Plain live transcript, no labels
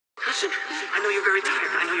Listen, I know you're very tired.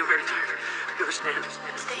 You understand?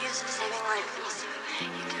 It's the use of saving life. You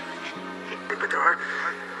do it. But there are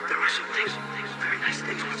some things, very nice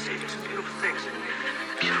things about saving, some beautiful things.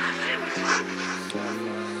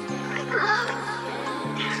 Like love.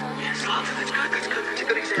 Yes, love. That's good. That's a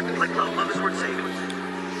good example. Like love. Love is worth saving.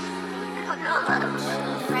 No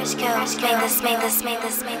love. Fresh girls, make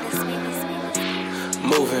this.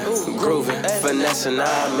 Moving, grooving, finessing,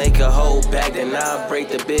 I make a whole bag, then I break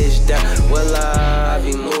the bitch down. Well, I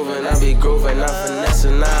be moving, I be grooving, I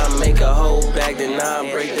finessing, I make a whole bag, then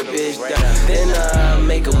I break the bitch down. Then I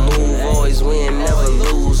make a move, always win, never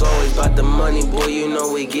lose. Always about the money, boy, you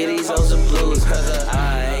know we get these hoes the blues.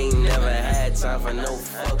 I ain't never had time for no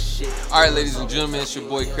fuck shit. Alright, ladies and gentlemen, it's your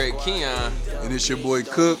boy Craig Keon. And it's your boy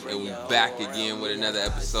Cook. And we back again with another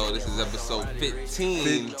episode. This is episode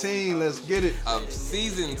 15. Let's get it. Of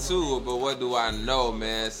season 2, but what do I know,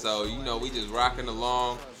 man? So, we just rocking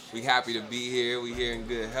along. We happy to be here. We here in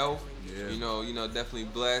good health. Yeah. Definitely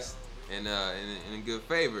blessed and in good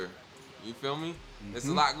favor. You feel me? Mm-hmm. There's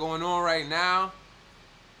a lot going on right now.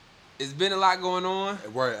 It's been a lot going on.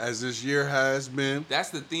 Right, as this year has been.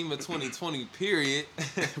 That's the theme of 2020, period.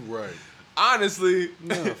 Right. Honestly,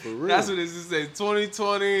 No, for real. That's what it says.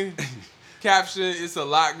 2020 caption. It's a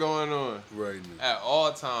lot going on. Right, man. At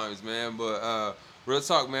all times, man. But real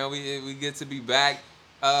talk, man. We get to be back.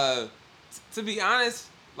 To be honest,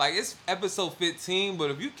 like it's episode 15, but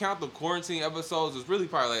if you count the quarantine episodes, it's really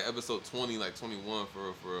probably like episode 20, like 21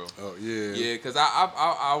 for real. Oh yeah. Yeah, because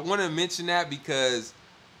I want to mention that because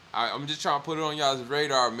I'm just trying to put it on y'all's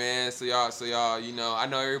radar, man. So y'all, I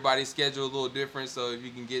know everybody's schedule a little different. So if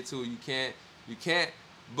you can get to it, you can't.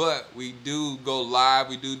 But we do go live.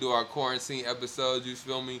 We do our quarantine episodes. You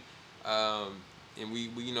feel me? And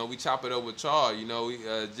we chop it up with y'all.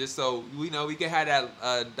 Just so we can have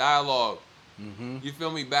that dialogue. Mm-hmm. You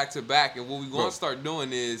feel me? Back to back. And what we gonna start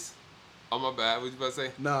doing is, oh my bad. What you about to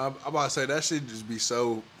say? Nah, I'm about to say that should just be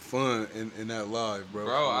so fun in that live, bro.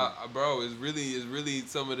 Bro, it's really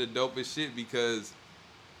some of the dopest shit because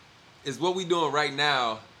it's what we doing right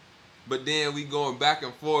now, but then we going back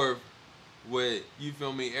and forth with, you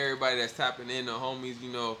feel me, everybody that's tapping in, the homies,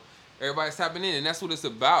 everybody's tapping in, and that's what it's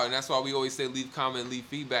about, and that's why we always say leave comment, leave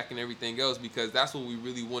feedback, and everything else, because that's what we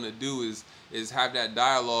really want to do is have that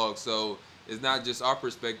dialogue. So it's not just our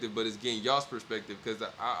perspective, but it's getting y'all's perspective, because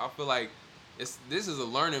I feel like this is a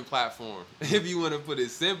learning platform. If you want to put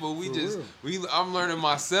it simple, I'm learning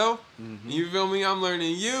myself. Mm-hmm. You feel me? I'm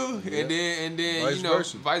learning you, yeah. and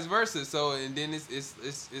then vice versa. So and then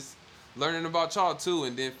it's learning about y'all too,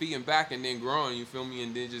 and then feeding back, and then growing. You feel me?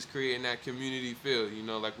 And then just creating that community feel.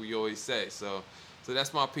 Like we always say. So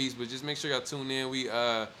that's my piece. But just make sure y'all tune in. We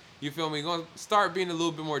you feel me? Gonna start being a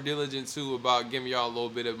little bit more diligent too about giving y'all a little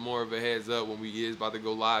bit of more of a heads up when we is about to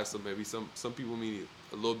go live. So maybe some people need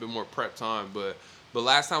a little bit more prep time, but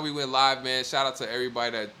last time we went live, man, shout out to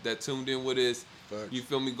everybody that tuned in with us. Thanks. You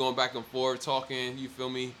feel me? Going back and forth, talking, you feel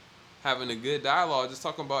me? Having a good dialogue, just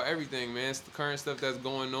talking about everything, man. It's the current stuff that's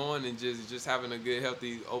going on, and just having a good,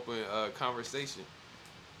 healthy, open conversation.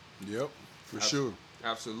 Yep, for sure.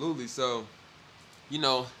 Absolutely. So,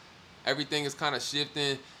 everything is kind of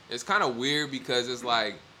shifting. It's kind of weird because it's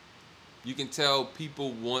like you can tell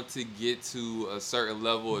people want to get to a certain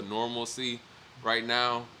level of normalcy right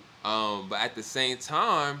now, but at the same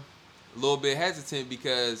time, a little bit hesitant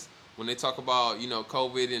because when they talk about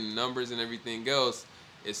COVID and numbers and everything else,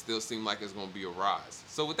 it still seems like it's going to be a rise.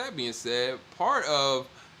 So with that being said, part of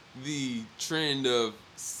the trend of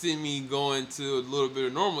semi going to a little bit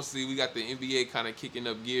of normalcy, we got the NBA kind of kicking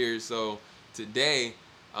up gears. So today,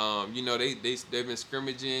 they've been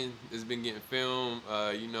scrimmaging. It's been getting filmed.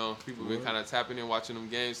 People been kind of tapping in, watching them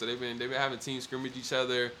games. So they've been having teams scrimmage each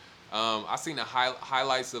other. I seen the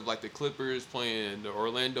highlights of like the Clippers playing the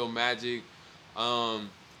Orlando Magic, and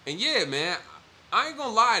yeah, man, I ain't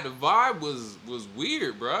gonna lie, the vibe was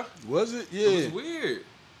weird, bruh. Was it? Yeah, it was weird.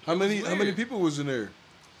 How many people was in there?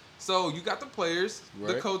 So you got the players,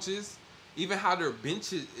 right, the coaches, even how their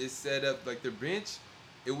bench is set up. Like their bench,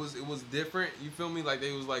 it was different. You feel me? Like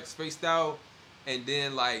they was like spaced out, and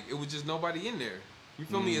then like it was just nobody in there. You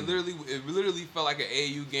feel me? It literally felt like an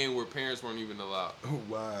AAU game where parents weren't even allowed. Oh,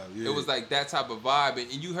 wow. Yeah. It was like that type of vibe.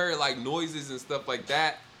 And you heard like noises and stuff like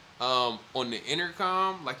that on the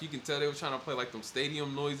intercom. Like you can tell they were trying to play like them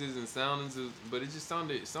stadium noises and sounds, but it just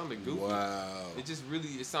sounded goofy. Wow.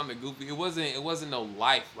 It sounded goofy. It wasn't no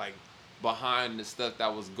life like behind the stuff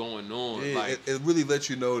that was going on. Yeah, like it really lets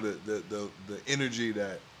you know the energy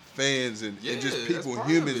that fans and just people,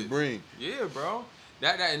 humans bring. Yeah, bro.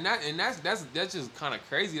 That's just kind of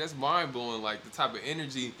crazy. That's mind blowing. Like the type of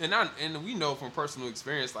energy, and we know from personal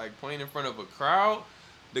experience, like playing in front of a crowd,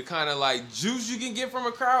 the kind of like juice you can get from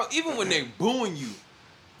a crowd, even when they booing you,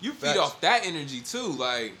 you feed Facts. off that energy too.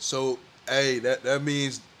 Like So, hey, that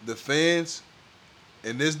means the fans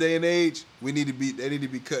in this day and age, they need to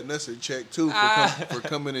be cutting us a check too for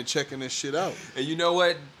coming and checking this shit out. And you know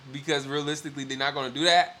what? Because realistically, they're not gonna do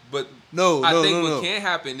that. But No, I no, think no, what no. can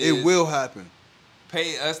happen is It will happen.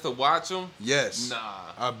 pay us to watch them. Yes. Nah.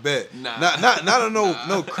 I bet. Nah. Not on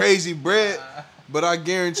no crazy bread, but I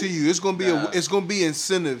guarantee you, it's gonna be it's gonna be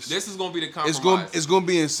incentives. This is gonna be the compromise. It's gonna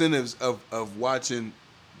be incentives of watching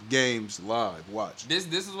games live. Watch. This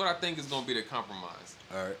is what I think is gonna be the compromise.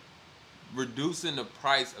 All right. Reducing the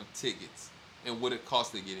price of tickets and what it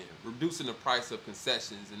costs to get in. Reducing the price of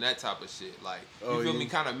concessions and that type of shit. Like you feel me,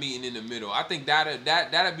 kind of meeting in the middle. I think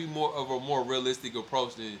that'd be more of a more realistic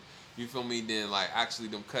approach than you feel me than like actually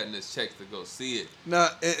them cutting us checks to go see it.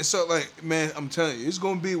 Nah, and so like man, I'm telling you, it's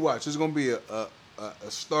gonna be It's gonna be a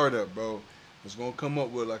startup, bro. It's gonna come up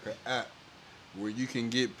with like an app where you can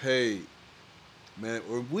get paid. Man,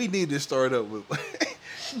 or we need to start up with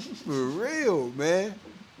for real, man.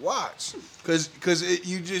 Watch, cause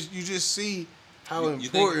you just see how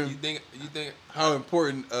important you think how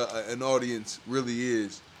important an audience really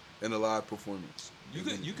is in a live performance.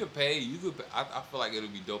 you could pay. I feel like it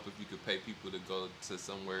would be dope if you could pay people to go to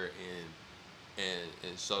somewhere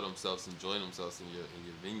and show themselves, enjoy themselves in your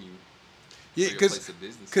venue. Yeah, your place of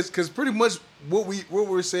business. cause pretty much what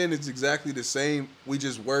we're saying is exactly the same. We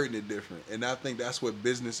just wording it different, and I think that's what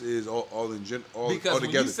business is all in general. Because all when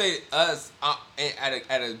together. you say us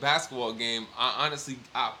at a basketball game, I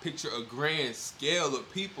picture a grand scale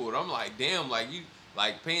of people, and I'm like, damn, like you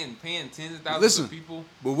like paying tens of thousands of people.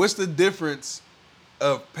 But what's the difference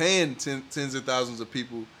of paying tens of thousands of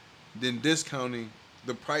people than discounting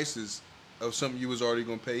the prices of something you was already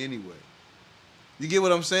gonna pay anyway? You get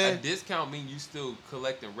what I'm A saying? discount mean you still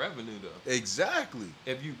collecting revenue though. Exactly.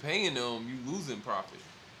 If you paying them, you losing profit.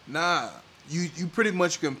 Nah, you pretty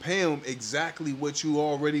much can pay them exactly what you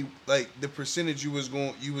already like the percentage you was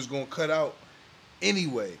going to cut out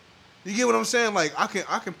anyway. You get what I'm saying? Like I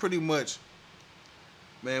can pretty much.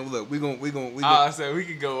 Man, look, we gonna. I said we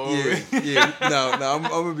could go over. Yeah. No, I'm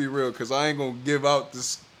gonna be real because I ain't gonna give out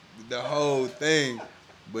the whole thing.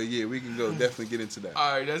 But yeah, we can go definitely get into that.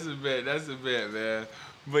 All right, that's a bet, man.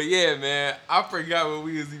 But yeah, man, I forgot what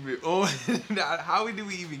we was even on. How did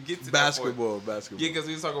we even get to basketball? that point? Basketball. Yeah, because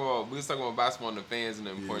we was talking about basketball and the fans and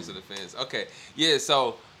the importance of the fans. Okay, yeah,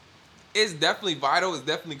 so it's definitely vital. It's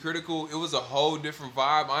definitely critical. It was a whole different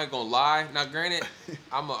vibe. I ain't gonna lie. Now, granted,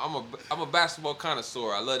 I'm a basketball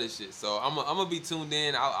connoisseur. I love this shit. So I'm gonna be tuned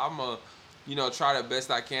in. I'm a try the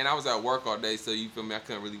best I can. I was at work all day, so you feel me. I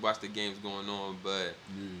couldn't really watch the games going on, but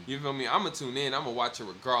you feel me. I'm gonna tune in. I'm gonna watch it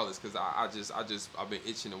regardless, cause I've been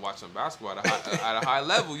itching to watch some basketball at a high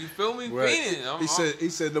level. You feel me? Right. He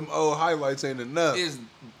said them old highlights ain't enough.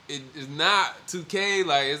 It's not 2K.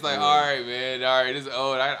 Like it's like all right, man. All right, it's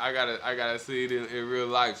old. I gotta see it in real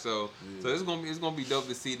life. So it's gonna be dope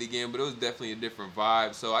to see it again. But it was definitely a different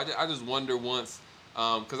vibe. So I just wonder once.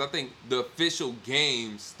 Because I think the official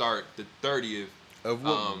games start the 30th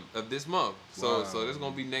of this month. So this is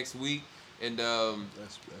gonna be next week, and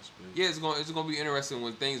that's big. yeah, it's gonna be interesting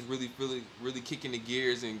when things really kick into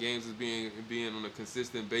gears and games is being on a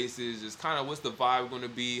consistent basis. Just kind of what's the vibe gonna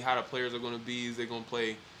be, how the players are gonna be, is they gonna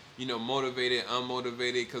play, motivated,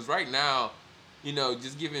 unmotivated? Because right now,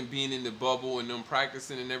 just being in the bubble and them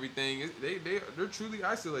practicing and everything, they're truly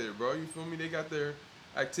isolated, bro. You feel me? They got their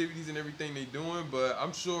activities and everything they doing, but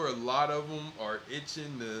I'm sure a lot of them are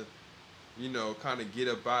itching to, kind of get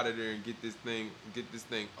up out of there and get this thing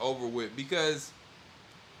over with, because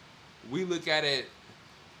we look at it,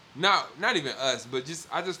 not even us, but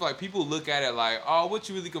I just feel like people look at it like, oh, what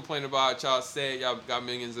you really complain about? Y'all said y'all got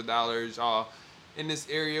millions of dollars, y'all in this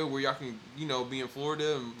area where y'all can, be in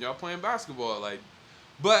Florida and y'all playing basketball, like,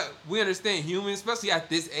 but we understand humans, especially at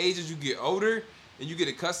this age as you get older, and you get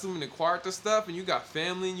accustomed and acquired to stuff, and you got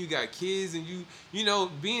family, and you got kids, and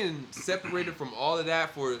being separated from all of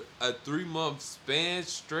that for a 3-month span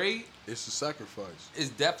straight. It's a sacrifice. It's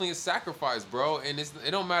definitely a sacrifice, bro. And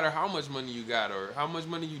it don't matter how much money you got or how much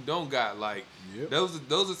money you don't got. Like, those are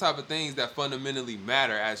the type of things that fundamentally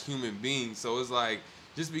matter as human beings. So it's like,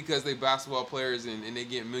 just because they basketball players and they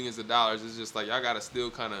get millions of dollars, it's just like, y'all got to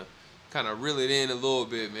still kind of reel it in a little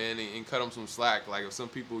bit, man, and cut them some slack. Like, if some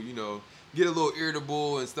people, get a little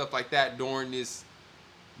irritable and stuff like that during this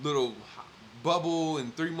little bubble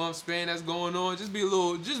and 3-month span that's going on, just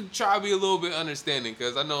try to be a little bit understanding,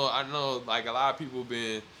 because I know like a lot of people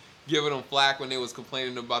been giving them flack when they was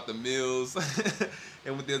complaining about the meals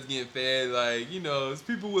and when they was getting fed. Like, you know, it's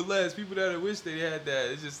people with less, people that wish they had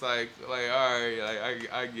that. It's just like all right,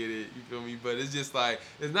 like I get it, you feel me? But it's just like,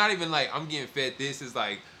 it's not even like I'm getting fed this. It's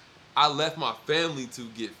like I left my family to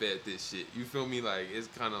get fed this shit. You feel me? Like, it's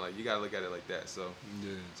kind of like, you gotta look at it like that. So,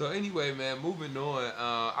 Yeah. So anyway, man, moving on.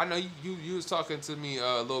 I know you was talking to me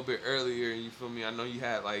a little bit earlier. You feel me? I know you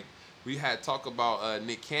had we had talk about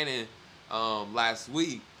Nick Cannon last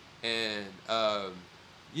week, and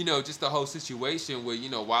you know, just the whole situation with, you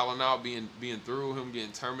know, Wild 'N Out being through, him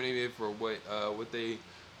getting terminated for what they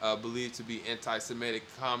believe to be anti-Semitic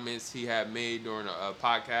comments he had made during a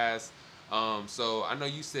podcast. So I know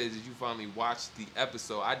you said that you finally watched the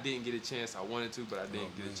episode. I didn't get a chance. I wanted to, but I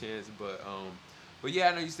didn't get a chance. But yeah,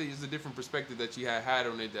 I know you said it's a different perspective that you had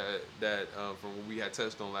on it that from what we had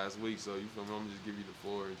touched on last week. So you feel me? I'm gonna just give you the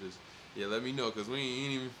floor and just let me know, because we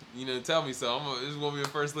ain't even tell me. So this is gonna be a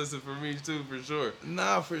first listen for me too, for sure.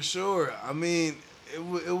 Nah, for sure. I mean,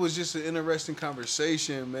 it was just an interesting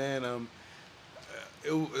conversation, man.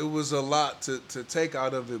 It was a lot to take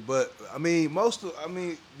out of it, but I mean,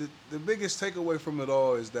 the biggest takeaway from it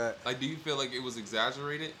all is that, Like, do you feel like it was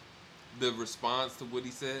exaggerated, the response to what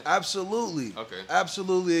he said? absolutely, Okay.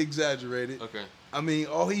 absolutely exaggerated. Okay. I mean,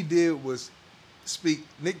 all he did was speak.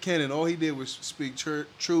 Nick Cannon, all he did was speak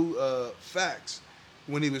true facts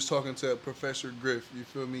when he was talking to Professor Griff. You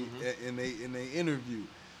feel me? In a interview.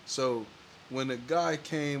 So when the guy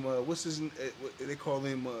came, what's his? They call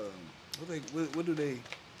him. What do they?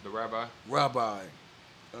 The rabbi. Rabbi.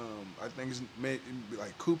 I think it's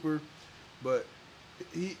like Cooper, but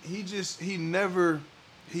he never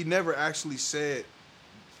actually said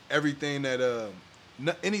everything that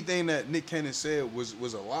anything that Nick Cannon said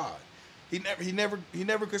was a lie. He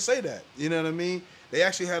never could say that. You know what I mean? They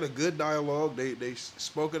actually had a good dialogue. They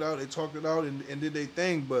spoke it out. They talked it out and did their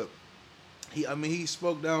thing. But he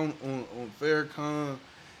spoke down on Farrakhan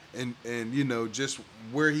and you know, just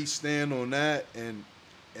where he stand on that and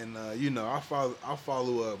you know, I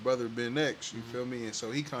follow brother Ben X. You feel me? And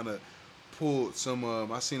so he kind of pulled some.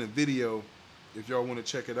 I seen a video. If y'all want to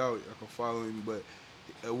check it out, I can follow him. But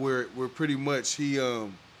where pretty much he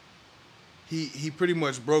pretty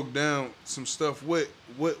much broke down some stuff with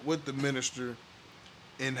the minister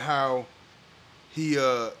and how he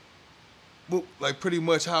like pretty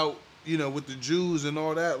much how, you know, with the Jews and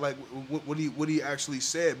all that, like what he actually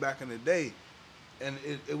said back in the day, and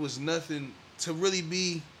it was nothing to really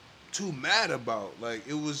be too mad about. Like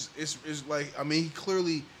it's like, I mean, he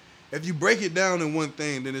clearly, if you break it down in one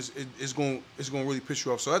thing, then it's going to really piss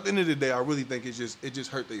you off. So at the end of the day, I really think it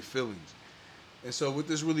just hurt their feelings. And so what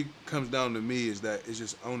this really comes down to me is that it's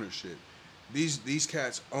just ownership. These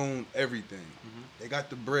cats own everything. They got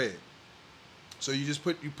the bread. So you just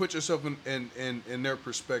put yourself in their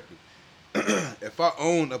perspective. If I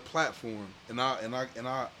own a platform and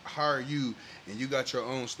I hire you and you got your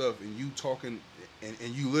own stuff and you talking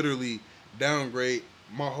and you literally downgrade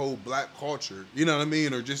my whole black culture, you know what I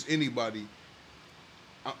mean, or just anybody,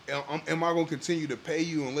 am I gonna continue to pay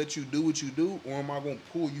you and let you do what you do, or am I gonna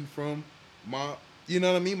pull you from my, you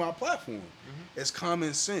know what I mean, my platform? It's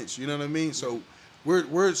common sense, you know what I mean? So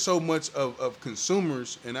we're so much of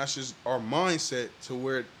consumers, and that's just our mindset, to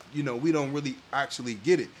where, you know, we don't really actually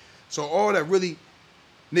get it. So all that really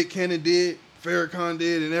Nick Cannon did, Farrakhan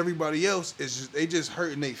did, and everybody else is just, they just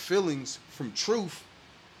hurting their feelings from truth,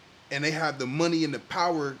 and they have the money and the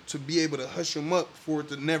power to be able to hush him up for it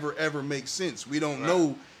to never ever make sense. We don't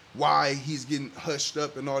know why he's getting hushed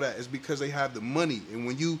up and all that. It's because they have the money, and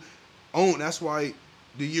when you own, that's why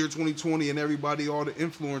the year 2020 and everybody, all the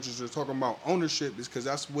influencers are talking about ownership, is because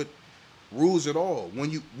that's what rules it all. When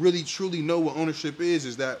you really truly know what ownership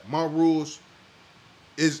is that my rules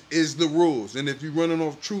is the rules, and if you're running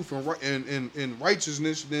off truth and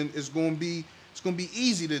righteousness, then it's gonna be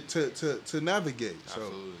easy to navigate. So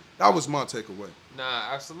Absolutely. that was my takeaway.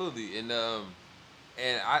 Nah, absolutely. And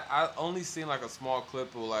I only seen like a small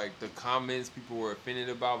clip of like the comments people were offended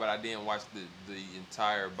about, but I didn't watch the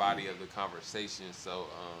entire body of the conversation. So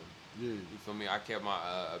you feel me? I kept my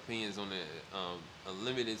opinions on it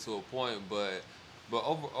limited to a point, but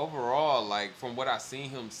overall, like from what I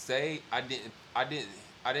seen him say, I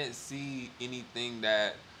didn't see anything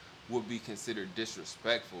that would be considered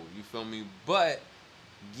disrespectful. You feel me? But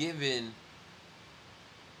given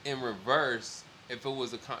in reverse, if it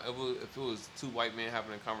was two white men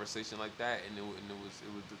having a conversation like that, and it was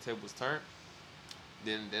the tables turned,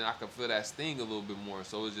 then I could feel that sting a little bit more.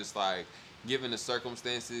 So it's just like, given the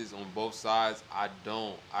circumstances on both sides, I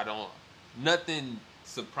don't nothing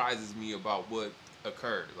surprises me about what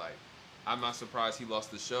occurred. Like, I'm not surprised he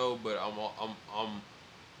lost the show, but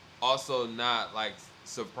also not like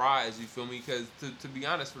surprised. You feel me? Because to be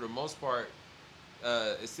honest, for the most part,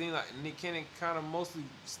 it seemed like Nick Cannon kind of mostly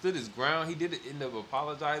stood his ground. He did end up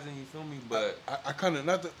apologizing. You feel me? But I kind of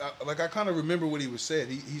I kind of remember what he was said.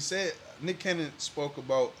 He said Nick Cannon spoke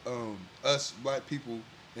about us black people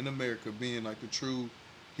in America being like the true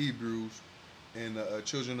Hebrews and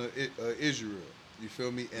children of Israel. You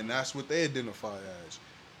feel me? And that's what they identify as.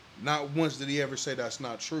 Not once did he ever say that's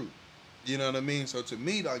not true. You know what I mean? So to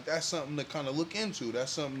me, like that's something to kind of look into.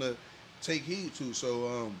 That's something to take heed to.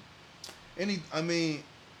 So and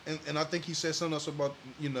I think he said something else about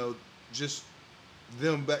just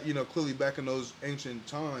them back, clearly back in those ancient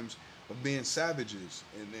times of being savages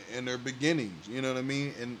and their beginnings. You know what I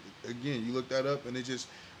mean? And again, you look that up, and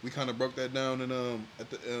we kind of broke that down in on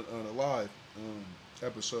a live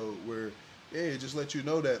episode where it just let you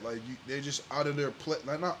know that like they're just out of their place,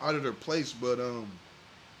 like not out of their place, but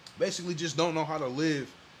basically just don't know how to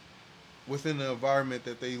live within the environment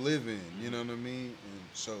that they live in. You know what I mean? And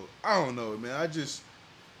so I don't know, man.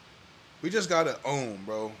 We just gotta own,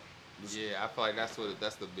 bro. yeah, I feel like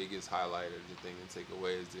that's the biggest highlight of the thing to take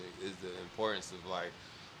away is the importance of like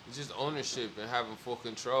just ownership and having full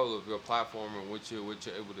control of your platform and what you're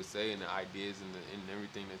able to say and the ideas and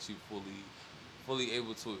everything that you fully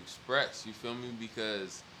able to express. You feel me?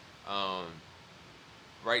 Because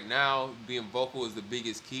right now being vocal is the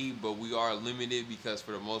biggest key, but we are limited because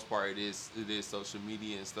for the most part it is social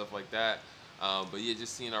media and stuff like that. But yeah,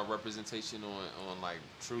 just seeing our representation on like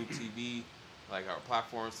True TV, like our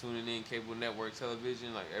platforms tuning in, cable network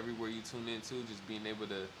television, like everywhere you tune into, just being able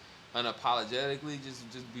to unapologetically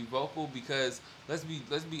just be vocal. Because let's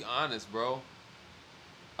be honest, bro.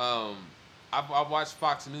 I've watched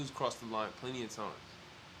Fox News cross the line plenty of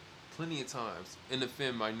times, and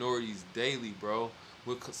offend minorities daily, bro,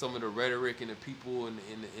 with some of the rhetoric and the people and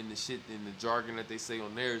the shit and the jargon that they say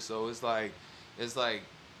on there. So it's like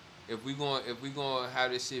if we going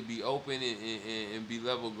have this shit be open and be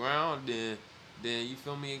level ground, then you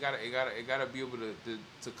feel me, it gotta be able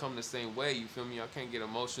to come the same way. You feel me? Y'all can't get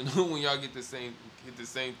emotional when y'all get the same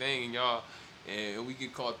thing and we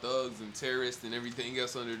get called thugs and terrorists and everything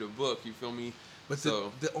else under the book. You feel me? But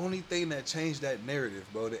so, the only thing that changed that narrative,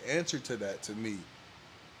 bro, the answer to that to me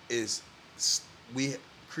is we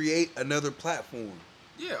create another platform.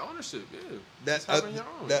 Yeah, ownership. Yeah, that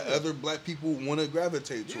other black people want to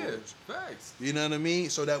gravitate towards. Facts. You know what I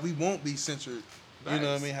mean? So that we won't be censored. Facts. You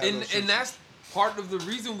know what I mean? And that's part of the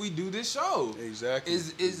reason we do this show. Exactly.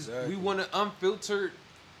 Is we want an unfiltered,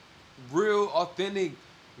 real, authentic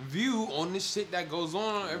view on this shit that goes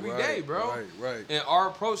on every day, bro. Right. And our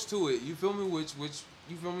approach to it, you feel me? Which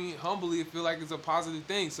you feel me? Humbly, I feel like it's a positive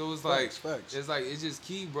thing. So it's facts. It's like it's just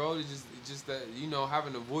key, bro. It's just that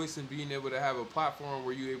having a voice and being able to have a platform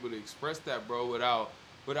where you're able to express that, bro,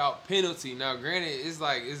 without penalty. Now, granted,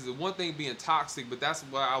 it's one thing being toxic, but that's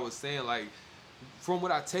what I was saying. Like, from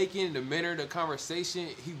what I take in the manner of the conversation,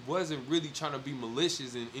 he wasn't really trying to be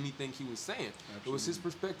malicious in anything he was saying. Absolutely. It was his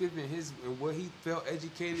perspective and what he felt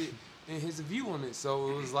educated in his view on it.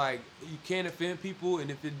 So it was like, you can't offend people,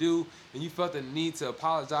 and if you do, and you felt the need to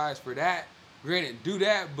apologize for that, granted, do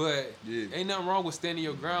that, but ain't nothing wrong with standing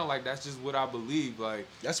your ground. Like, that's just what I believe. Like,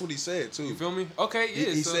 that's what he said too. You feel me? Okay,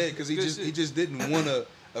 yeah. He said because he just didn't want to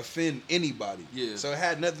offend anybody. Yeah. So it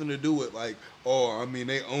had nothing to do with like,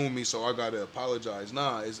 they own me, so I gotta apologize.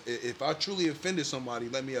 Nah, if I truly offended somebody,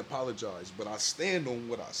 let me apologize. But I stand on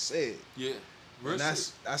what I said. Yeah. And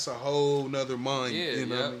that's a whole nother mind. Yeah, you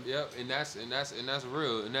know what I mean? Yep. And that's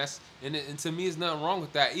real. And to me, it's nothing wrong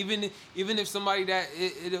with that. Even if somebody that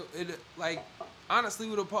it like honestly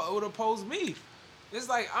would oppose me. It's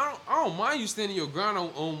like I don't mind you standing your ground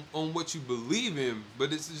on what you believe in,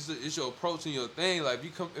 but it's your approach and your thing. Like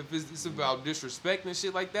if it's about disrespect and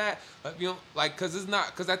shit like that, like cause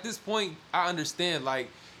at this point I understand, like,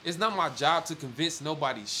 it's not my job to convince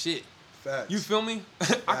nobody's shit. Facts. You feel me?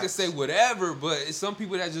 I can say whatever, but it's some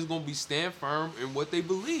people that just gonna be stand firm in what they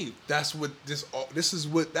believe. That's what this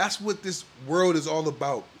world is all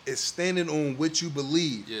about. It's standing on what you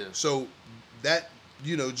believe. Yeah. So that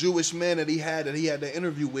Jewish man that he had that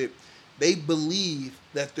interview with, they believe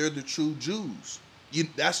that they're the true Jews.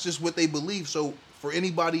 That's just what they believe. So for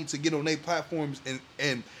anybody to get on their platforms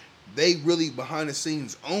and they really behind the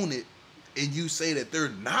scenes own it, and you say that they're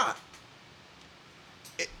not,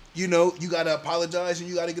 you gotta apologize and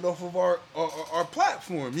you gotta get off of our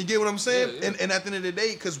platform. You get what I'm saying? Yeah. And at the end of the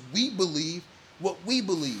day, because we believe what we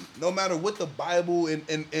believe, no matter what the Bible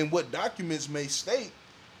and what documents may state.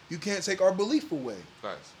 You can't take our belief away.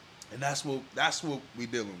 Facts. And that's what we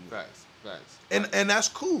dealing with. Facts. And that's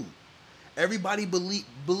cool. Everybody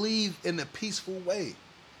believe in a peaceful way.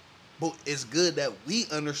 but it's good that we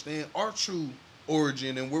understand our true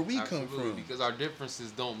origin and where we come from. Because our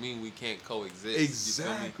differences don't mean we can't coexist.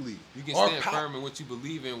 Exactly. You can Our stand firm in what you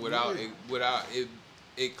believe in without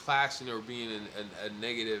it clashing or being a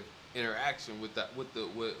negative interaction with the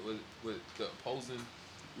opposing.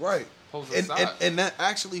 Right. And that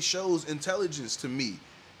actually shows intelligence to me,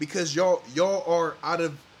 because y'all are out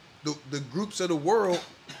of the groups of the world,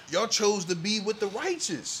 y'all chose to be with the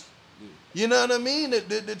righteous. You know what I mean?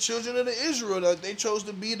 The children of the Israel, they chose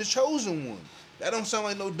to be the chosen one. That don't sound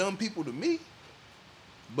like no dumb people to me.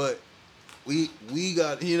 But we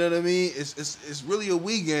got, you know what I mean? It's really a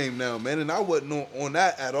we game now, man. And I wasn't on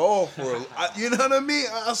that at all you know what I mean?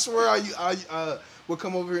 I swear I would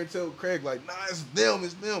come over here and tell Craig like, nah, it's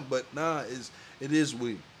them. But nah, it is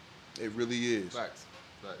we. It really is. Facts.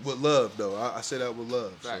 With love though. I say that with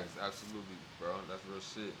love. Facts, so. Absolutely, bro. That's real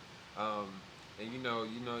shit. And you know,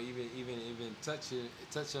 even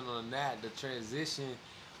touching on that, the transition.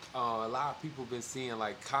 A lot of people been seeing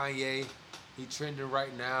like Kanye, he trending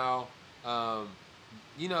right now.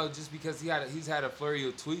 You know, just because he's had a flurry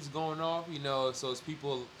of tweets going off. You know, so it's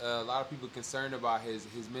people. A lot of people concerned about his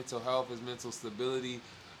mental health, his mental stability.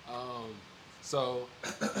 So,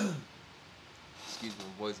 excuse me,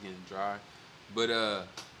 my voice getting dry. But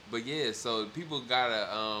yeah, so people gotta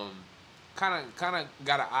kind of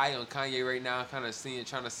got an eye on Kanye right now, trying to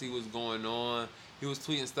see what's going on. He was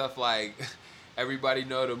tweeting stuff like, "Everybody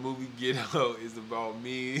know the movie Get Out is about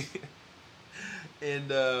me,"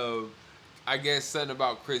 and I guess something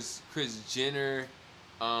about Kris Jenner.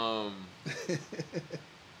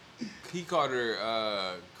 He called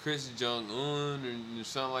her Chris Jong-un or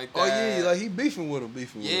something like that. Oh yeah, like he beefing with him.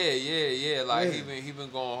 Yeah. Like he been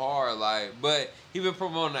going hard, like, but he been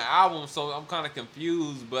promoting the album, so I'm kind of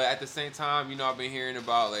confused. But at the same time, you know, I've been hearing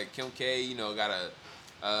about like Kim K, you know, got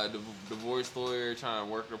a divorce lawyer trying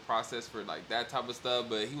to work the process for like that type of stuff.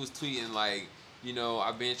 But he was tweeting like, you know,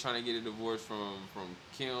 I've been trying to get a divorce from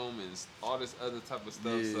Kim and all this other type of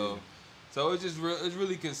stuff. Yeah. So it's just it's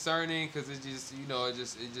really concerning, because it just, you know, it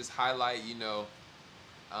just highlight, you know,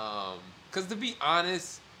 because to be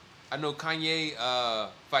honest, I know Kanye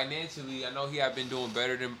financially, I know he had been doing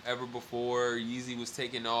better than ever before. Yeezy was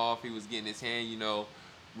taking off, he was getting his hand, you know,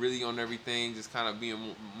 really on everything, just kind of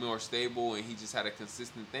being more stable, and he just had a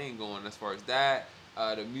consistent thing going as far as that.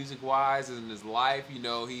 The music wise in his life, you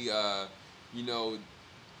know, he you know,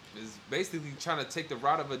 is basically trying to take the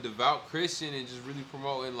route of a devout Christian and just really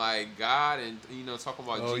promoting like God and, you know, talking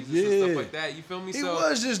about Jesus and stuff like that. You feel me? He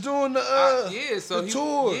was just doing the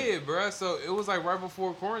tour. Yeah, bruh. So it was like right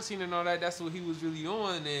before quarantine and all that. That's what he was really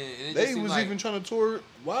on. And it they just was like, even trying to tour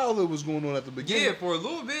while it was going on at the beginning. Yeah, for a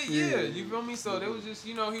little bit. Yeah, you feel me? So they was just,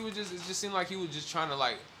 you know, it just seemed like he was just trying to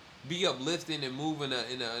like be uplifting and move in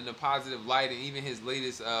a positive light. And even his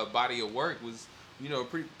latest body of work was, you know,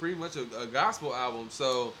 pretty much a gospel album.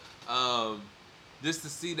 So just to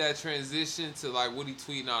see that transition to like what he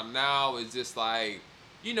tweeting out now is just like,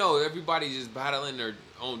 you know, everybody just battling their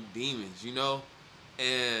own demons, you know,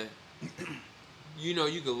 and you know,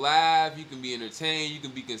 you can laugh, you can be entertained, you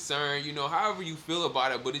can be concerned, you know, however you feel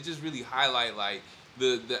about it, but it just really highlight like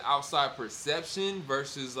the outside perception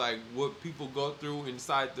versus like what people go through in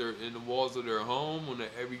the walls of their home on an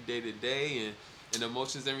everyday to day and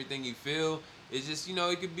emotions, everything you feel. It's just, you know,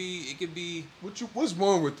 it could be. What's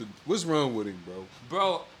wrong with him, bro?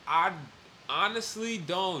 Bro, I honestly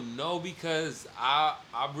don't know, because I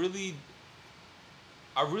really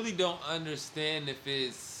don't understand if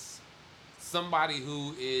it's somebody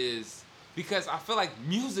who is, because I feel like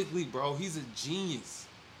musically, bro, he's a genius.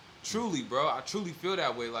 Truly, bro, I truly feel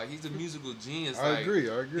that way. Like, he's a musical genius. I like,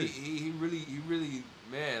 agree. He really,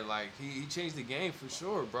 man, like he changed the game for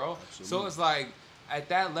sure, bro. Absolutely. So it's like, at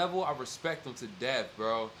that level, I respect him to death,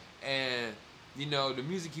 bro. And, you know, the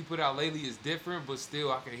music he put out lately is different, but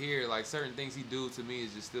still I can hear, like, certain things he do to me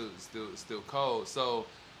is just still cold. So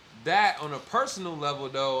that, on a personal level,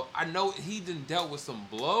 though, I know he done dealt with some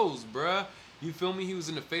blows, bruh. You feel me? He was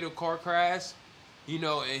in a fatal car crash, you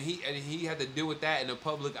know, and he had to deal with that in the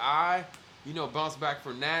public eye. You know, bounce back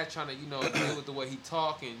from that, trying to, you know, deal with the way he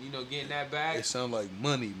talk and, you know, getting that back. It sound like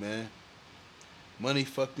money, man. Money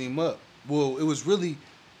fucked him up. Well, it was really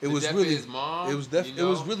his mom. It was it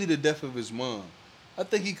was really the death of his mom. I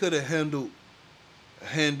think he could have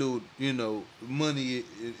handled, you know, money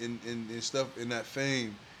and stuff in that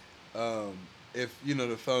fame, if, you know,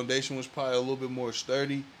 the foundation was probably a little bit more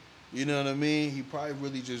sturdy. You know what I mean? He probably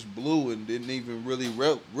really just blew and didn't even really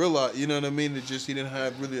realize. You know what I mean? It just, he didn't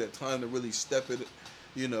have really that time to really step it,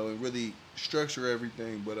 you know, and really structure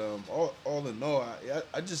everything. But all in all,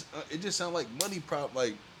 I just it just sounded like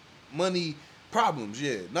money problems.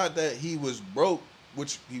 Yeah, not that he was broke,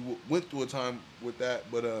 which he went through a time with that,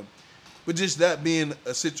 but just that being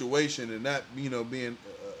a situation and that being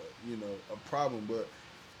a problem. But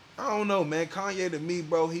I don't know, man. Kanye to me,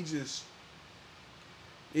 bro, he just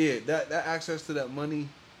that access to that money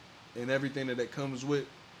and everything that comes with.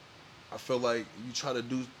 I feel like you try to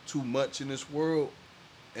do too much in this world,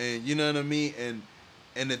 and you know what I mean.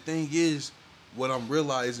 And the thing is, what I'm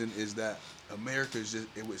realizing is that America is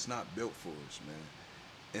it's not built for us, man.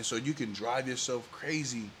 And so you can drive yourself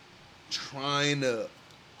crazy trying to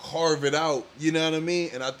carve it out. You know what I mean?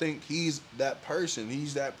 And I think he's that person.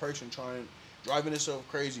 He's that person driving himself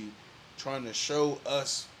crazy, trying to show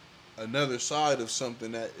us another side of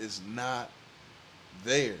something that is not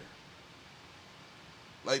there.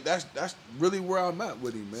 Like that's really where I'm at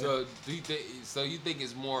with him, man. So do you think? So you think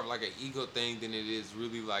it's more like an ego thing than it is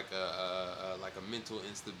really like a mental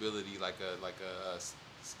instability, like a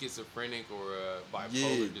schizophrenic or a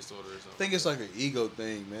bipolar disorder or something? I think it's like an ego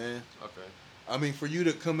thing, man. Okay. I mean, for you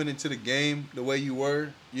to coming into the game the way you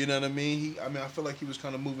were, you know what I mean? I feel like he was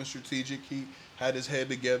kind of moving strategic. He had his head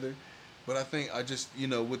together. But I think I just,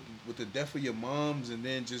 with the death of your moms and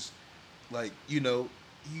then just, like, you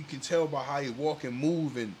can tell by how he walk and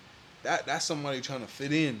move, and that's somebody trying to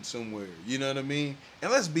fit in somewhere. You know what I mean?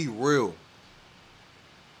 And let's be real.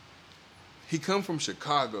 He come from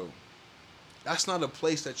Chicago. That's not a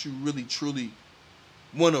place that you really, truly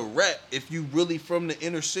want to rep if you really from the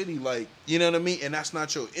inner city, like, you know what I mean? And that's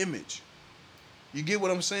not your image. You get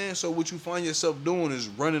what I'm saying? So what you find yourself doing is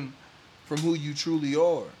running from who you truly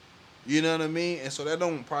are. You know what I mean? And so that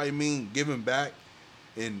don't probably mean giving back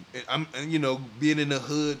and being in the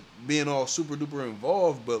hood, being all super duper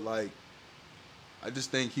involved, but like I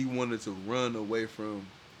just think he wanted to run away from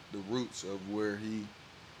the roots of where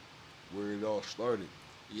it all started.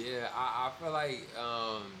 Yeah, I feel like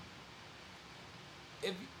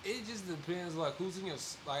it just depends, like, who's in your,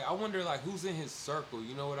 like, I wonder, like, who's in his circle,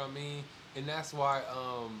 you know what I mean? And that's why,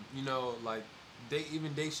 like,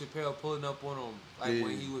 even Dave Chappelle pulling up on him, like,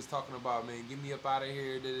 when he was talking about, man, get me up out of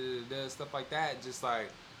here, stuff like that, just like,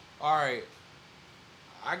 all right,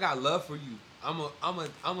 I got love for you.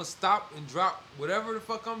 I'm a stop and drop whatever the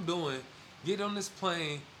fuck I'm doing, get on this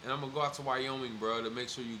plane, and I'm gonna go out to Wyoming, bro, to make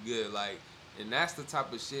sure you good, like. And that's the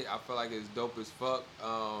type of shit I feel like is dope as fuck.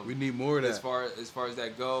 We need more of that. As far as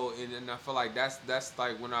that go, and I feel like that's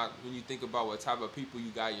like when you think about what type of people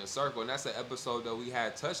you got in your circle, and that's an episode that we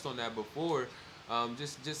had touched on that before.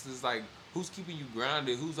 Just as like who's keeping you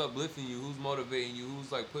grounded, who's uplifting you, who's motivating you,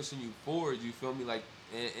 who's like pushing you forward. You feel me? Like,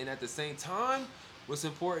 and at the same time, what's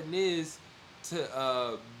important is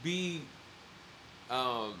to be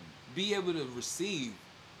able to receive,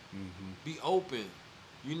 be open.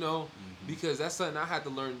 Because that's something I had to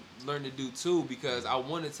learn to do too. Because I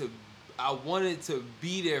wanted to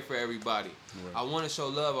be there for everybody. Right. I want to show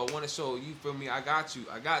love. I want to show, you feel me? I got you.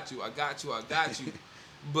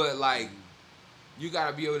 But like, you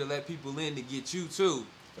gotta be able to let people in to get you too.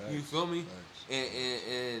 Facts. You feel me? Facts.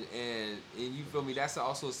 And you feel me? That's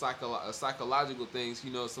also a psychological thing.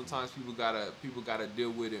 Sometimes people gotta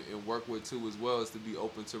deal with it and work with too, as well as to be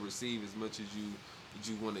open to receive as much as you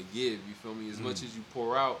want to give. You feel me? As much as you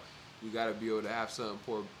pour out, you got to be able to have something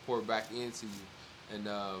pour back into you.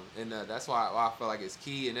 And that's why I feel like it's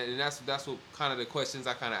key. And that's what kind of the questions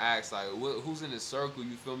I kind of ask, like, who's in the circle?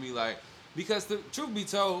 You feel me? Like, because the truth be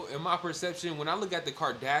told, in my perception, when I look at the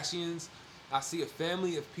Kardashians, I see a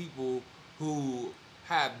family of people who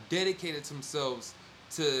have dedicated themselves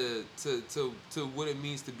to what it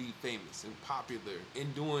means to be famous and popular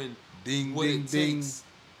and doing what it takes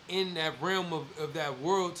in that realm of that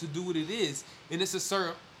world to do what it is. And it's a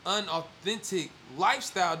certain unauthentic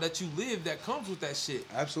lifestyle that you live that comes with that shit.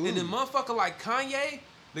 Absolutely. And then motherfucker like Kanye,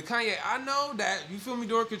 the Kanye I know that, you feel me,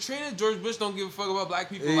 during Katrina, George Bush don't give a fuck about black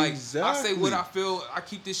people. Exactly. Like, I say what I feel, I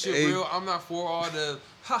keep this shit real. I'm not for all the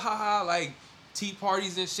like tea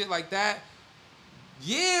parties and shit like that.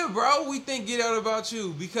 Yeah, bro, we think get out about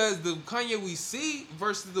you, because the Kanye we see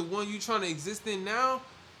versus the one you trying to exist in now.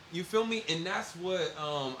 You feel me? And that's what,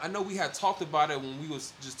 I know we had talked about it when we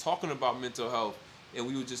was just talking about mental health, and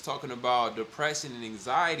we were just talking about depression and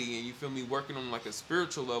anxiety, and you feel me, working on like a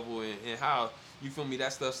spiritual level, and how, you feel me,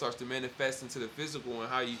 that stuff starts to manifest into the physical, and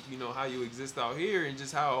how how you exist out here, and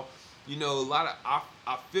just how, a lot of,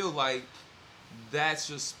 I feel like that's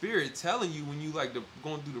your spirit telling you when you like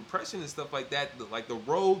going through depression and stuff like that, like the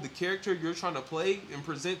role, the character you're trying to play and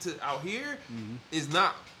present to out here is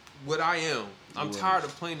not what I am. I'm tired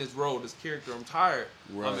of playing this role, this character. I'm tired.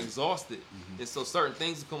 I'm exhausted. And so certain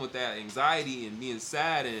things come with that anxiety and being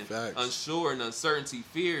sad and unsure and uncertainty,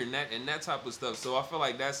 fear and that type of stuff. So I feel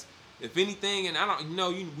like that's if anything, and I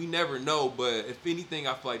don't, we never know, but if anything,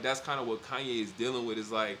 I feel like that's kind of what Kanye is dealing with.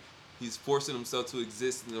 Is like he's forcing himself to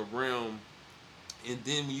exist in the realm, and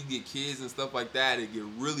then when you get kids and stuff like that, it get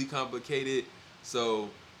really complicated. So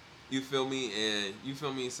you feel me,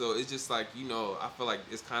 So it's just like I feel like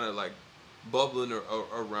it's kind of like bubbling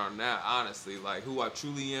around that. Honestly, like who I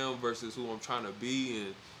truly am versus who I'm trying to be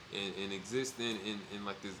and exist in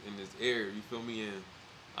like this air. You feel me? And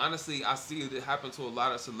honestly, I see it happen to a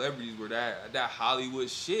lot of celebrities where that Hollywood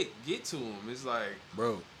shit get to them. It's like,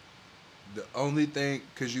 bro. The only thing,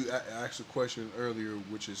 because you asked a question earlier,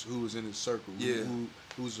 which is who was in his circle, Yeah.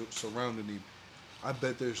 who's surrounding him. I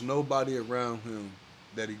bet there's nobody around him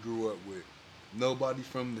that he grew up with. Nobody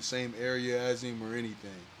from the same area as him or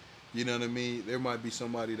anything. You know what I mean? There might be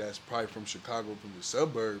somebody that's probably from Chicago, from the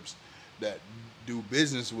suburbs, that do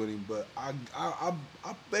business with him. But I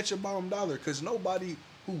bet you bottom dollar, because nobody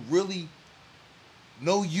who really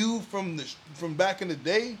know you from back in the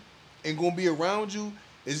day and gonna be around you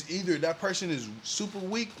is either that person is super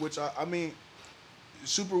weak, which I mean,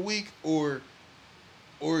 super weak, or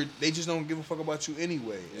they just don't give a fuck about you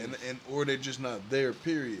anyway, and or they're just not there.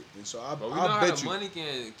 Period. And so I bet you money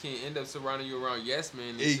can end up surrounding you around yes man.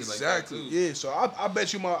 And exactly. Shit like that too. Yeah. So I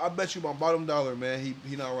bet you my bottom dollar, man.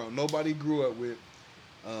 He not around nobody he grew up with,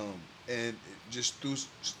 and just through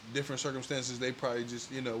different circumstances, they probably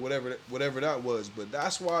just whatever that was. But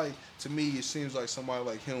that's why to me it seems like somebody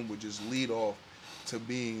like him would just lead off to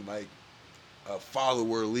being like a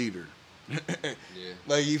follower leader. Yeah.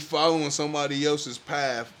 Like he following somebody else's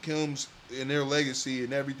path, comes in their legacy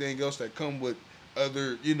and everything else that come with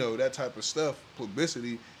other, that type of stuff,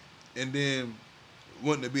 publicity, and then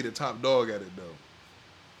wanting to be the top dog at it though.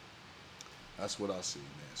 That's what I see,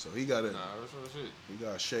 man. So he gotta, that's what shit. he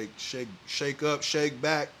gotta shake up, shake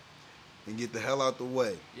back, and get the hell out the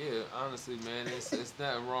way. Yeah, honestly, man, it's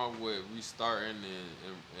nothing wrong with restarting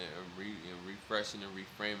and refreshing and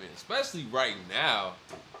reframing, especially right now.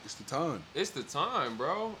 It's the time. It's the time,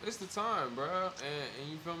 bro. It's the time, bro.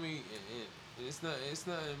 And you feel me? And it's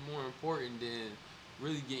nothing more important than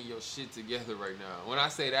really getting your shit together right now. When I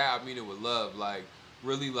say that, I mean it with love. Like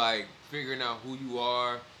really, like figuring out who you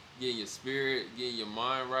are, getting your spirit, getting your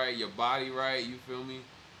mind right, your body right. You feel me?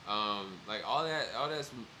 Like all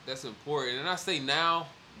that's important. And I say now,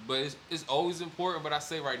 but it's always important. But I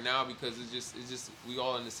say right now because it's just we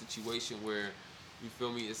all in a situation where. You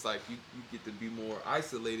feel me? It's like you get to be more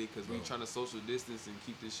isolated because we trying to social distance and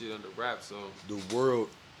keep this shit under wraps. So the world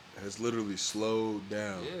has literally slowed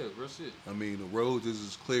down. Yeah, real shit. I mean, the roads is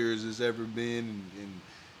as clear as it's ever been in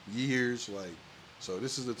years. Like, so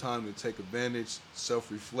this is the time to take advantage,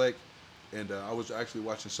 self-reflect. And I was actually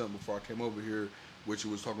watching something before I came over here, which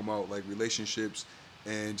was talking about like relationships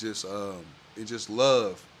and just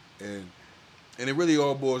love, and it really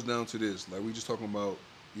all boils down to this. Like we just talking about.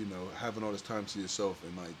 Having all this time to yourself.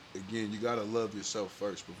 And, like, again, you got to love yourself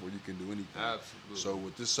first before you can do anything. Absolutely. So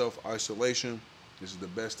with this self-isolation, this is the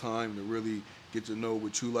best time to really get to know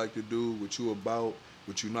what you like to do, what you about,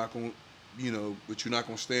 what you're not going to, what you're not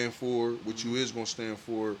going to stand for, what you is going to stand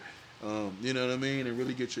for, you know what I mean? And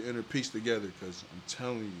really get your inner peace together because I'm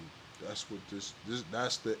telling you, that's what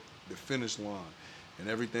that's the finish line. And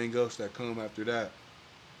everything else that come after that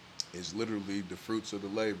is literally the fruits of the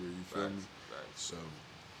labor, you feel me? Right. So...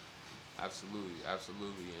 Absolutely,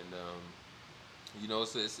 and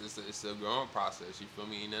it's a growing process. You feel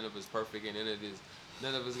me? None of us perfect, and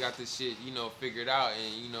none of us got this shit figured out.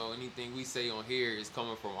 And anything we say on here is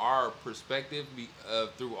coming from our perspective,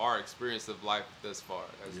 through our experience of life thus far.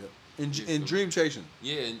 And dream chasing.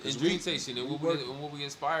 Yeah, and dream chasing, and what we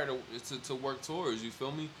aspire to work towards. You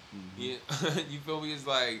feel me? Mm-hmm. Yeah, you feel me? It's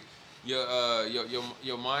like. Your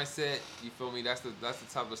mindset, you feel me? That's the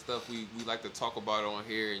type of stuff we like to talk about on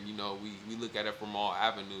here, and we look at it from all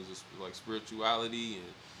avenues, like spirituality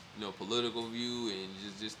and political view and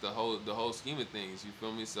just the whole scheme of things. You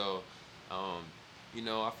feel me? So, I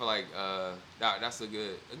feel like that's a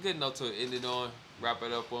good note to end it on, wrap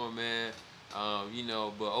it up on, man.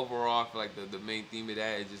 But overall, I feel like the main theme of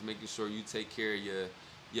that is just making sure you take care of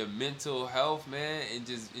your mental health, man, and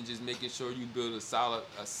just making sure you build a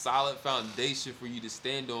solid foundation for you to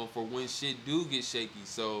stand on for when shit do get shaky.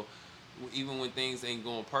 So even when things ain't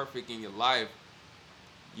going perfect in your life,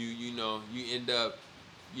 you end up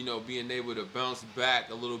being able to bounce back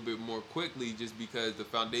a little bit more quickly just because the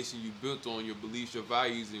foundation you built on your beliefs, your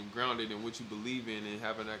values, and grounded in what you believe in, and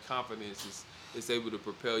having that confidence it's able to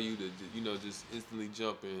propel you to just instantly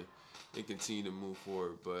jump and continue to move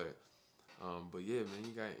forward. But yeah, man,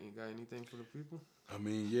 you got anything for the people? I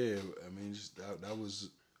mean, yeah. I mean, just that was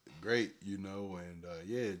great, and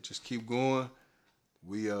yeah, just keep going.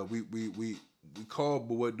 we call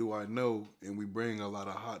But What Do I Know, and we bring a lot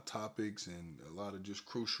of hot topics and a lot of just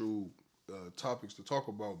crucial topics to talk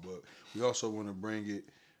about, but we also want to bring it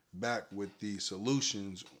back with the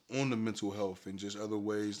solutions on the mental health and just other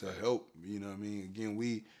ways to help. You know what I mean? Again,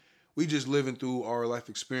 we just living through our life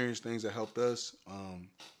experience, things that helped us.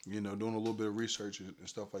 Doing a little bit of research and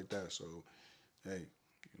stuff like that. So, hey,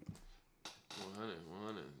 100,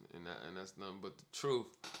 and that's nothing but the truth.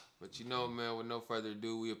 But man, with no further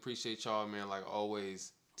ado, we appreciate y'all, man, like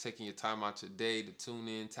always, taking your time out your day to tune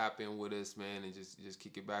in, tap in with us, man, and just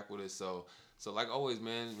kick it back with us. So like always,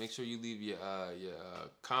 man, make sure you leave your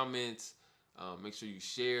comments. Make sure you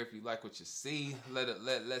share if you like what you see.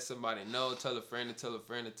 Let somebody know. Tell a friend to tell a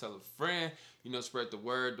friend to tell a friend. Spread the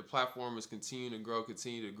word. The platform is continuing to grow.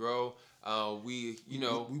 We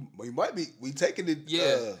taking it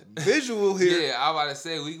visual here. Yeah, I about to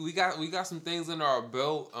say we got some things under our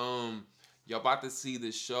belt. Y'all about to see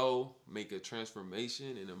the show make a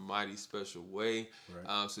transformation in a mighty special way.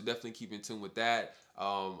 Right. So definitely keep in tune with that.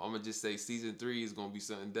 I'm gonna just say season 3 is gonna be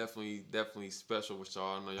something definitely special with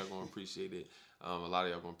y'all. I know y'all gonna appreciate it. A lot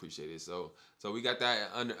of y'all gonna appreciate it. So we got that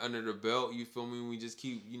under the belt. You feel me? We just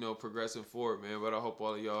keep progressing forward, man. But I hope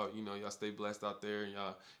all of y'all y'all stay blessed out there and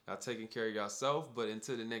y'all taking care of yourself. But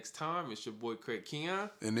until the next time, it's your boy Craig Keon,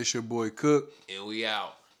 and it's your boy Cook, and we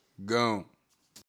out. Gone.